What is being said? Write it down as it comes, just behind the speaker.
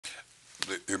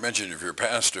Your mention of your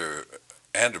pastor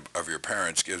and of your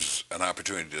parents gives an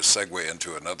opportunity to segue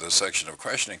into another section of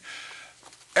questioning.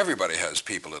 Everybody has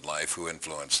people in life who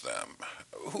influence them.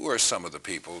 Who are some of the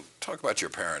people? Talk about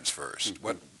your parents first.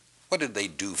 Mm-hmm. What did they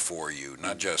do for you?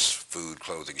 Not Mm-hmm. just food,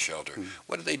 clothing, shelter. Mm-hmm.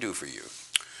 What did they do for you?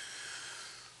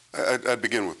 I'd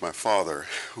begin with my father,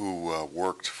 who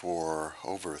worked for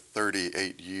over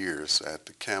 38 years at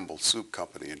the Campbell Soup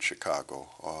Company in Chicago,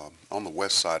 on the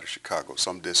west side of Chicago,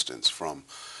 some distance from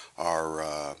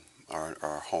our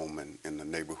home in the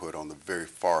neighborhood on the very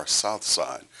far south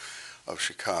side of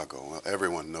Chicago. Well,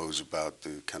 everyone knows about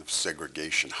the kind of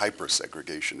segregation,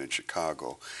 hyper-segregation in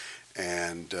Chicago.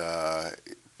 And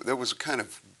there was a kind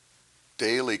of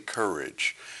daily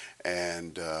courage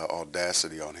and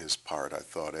audacity on his part, I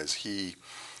thought, as he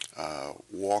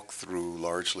walked through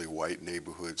largely white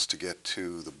neighborhoods to get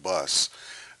to the bus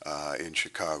in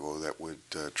Chicago that would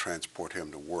transport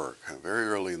him to work. Very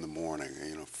early in the morning,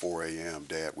 4 a.m.,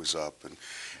 Dad was up,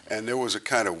 and there was a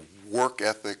kind of work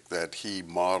ethic that he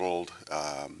modeled.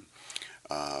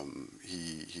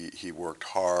 He worked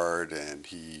hard, and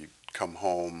he'd come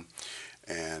home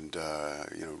and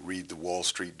read the Wall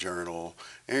Street Journal.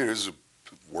 And he was a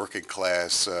working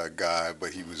class guy,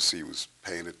 but he was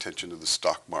paying attention to the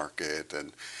stock market,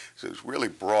 and so it really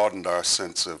broadened our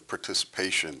sense of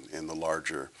participation in the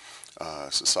larger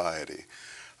society.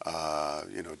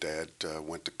 Dad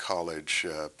went to college,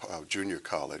 junior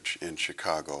college in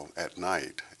Chicago at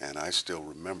night, and I still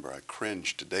remember, I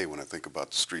cringe today when I think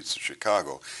about the streets of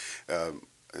Chicago.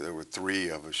 There were three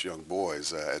of us young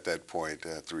boys at that point,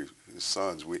 three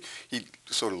sons. He'd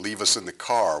sort of leave us in the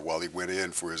car while he went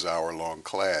in for his hour-long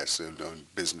class in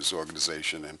business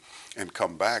organization and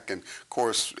come back. And of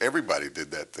course, everybody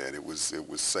did that then. It was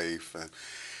safe.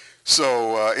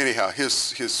 So anyhow,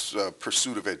 his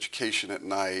pursuit of education at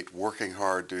night, working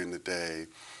hard during the day.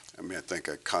 I mean, I think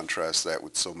I contrast that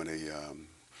with so many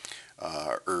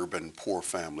urban poor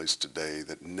families today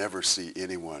that never see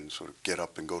anyone sort of get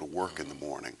up and go to work in the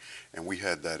morning, and we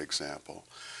had that example.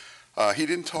 He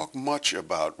didn't talk much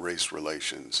about race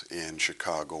relations in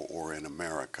Chicago or in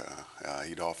America.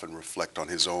 He'd often reflect on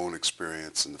his own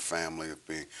experience in the family of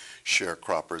being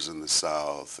sharecroppers in the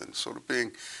South and sort of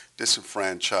being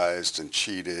disenfranchised and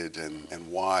cheated,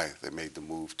 and why they made the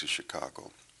move to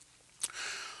Chicago.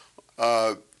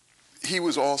 He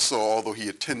was also, although he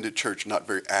attended church, not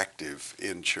very active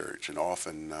in church, and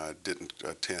often didn't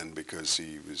attend because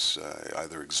he was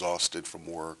either exhausted from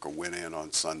work or went in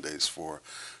on Sundays for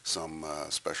some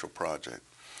special project.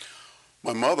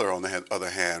 My mother, on the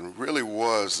other hand, really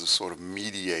was the sort of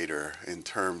mediator in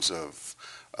terms of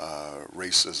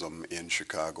racism in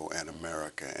Chicago and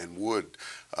America, and would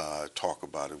talk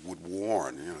about it, would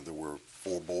warn. There were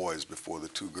 4 boys before the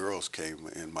 2 girls came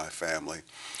in my family.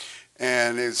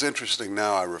 And it's interesting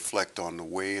now, I reflect on the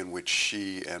way in which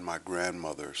she and my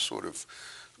grandmother sort of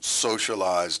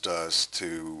socialized us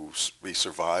to be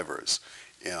survivors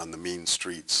on the mean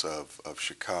streets of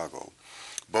Chicago,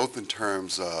 both in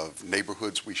terms of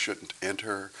neighborhoods we shouldn't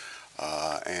enter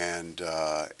and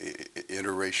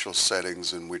interracial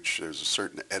settings in which there's a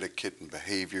certain etiquette and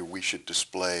behavior we should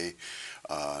display,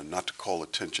 not to call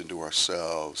attention to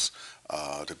ourselves,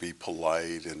 to be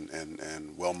polite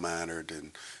and well-mannered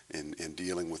in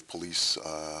dealing with police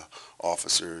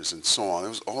officers and so on. It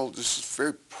was all this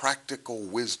very practical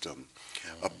wisdom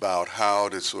about how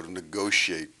to sort of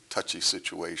negotiate touchy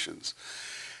situations.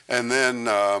 And then,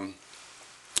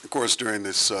 of course, during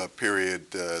this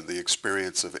period, the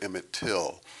experience of Emmett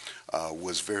Till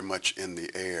was very much in the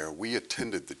air. We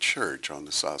attended the church on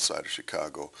the south side of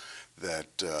Chicago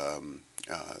that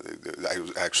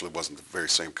actually wasn't the very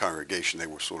same congregation. They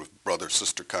were sort of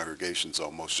brother-sister congregations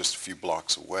almost, just a few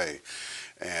blocks away.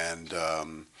 And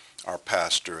our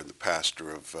pastor and the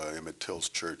pastor of Emmett Till's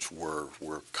church were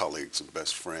colleagues and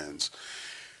best friends.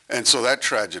 And so that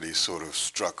tragedy sort of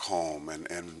struck home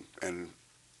and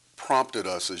prompted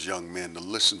us as young men to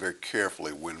listen very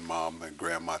carefully when Mom and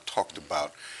Grandma talked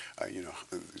about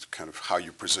kind of how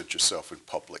you present yourself in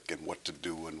public and what to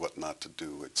do and what not to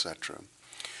do, etc.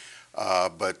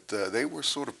 But they were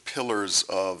sort of pillars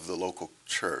of the local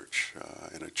church,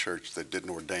 in a church that didn't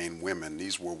ordain women.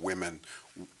 These were women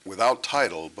without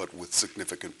title, but with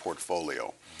significant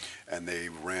portfolio. And they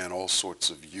ran all sorts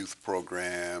of youth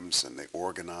programs, and they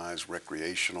organized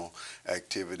recreational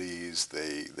activities.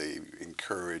 They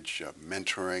encouraged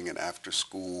mentoring and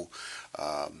after-school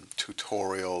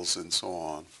tutorials and so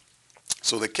on.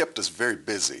 So they kept us very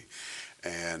busy,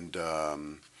 and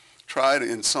tried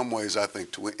in some ways, I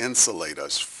think, to insulate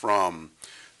us from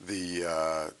the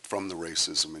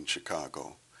racism in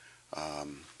Chicago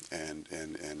and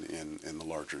in the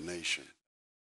larger nation.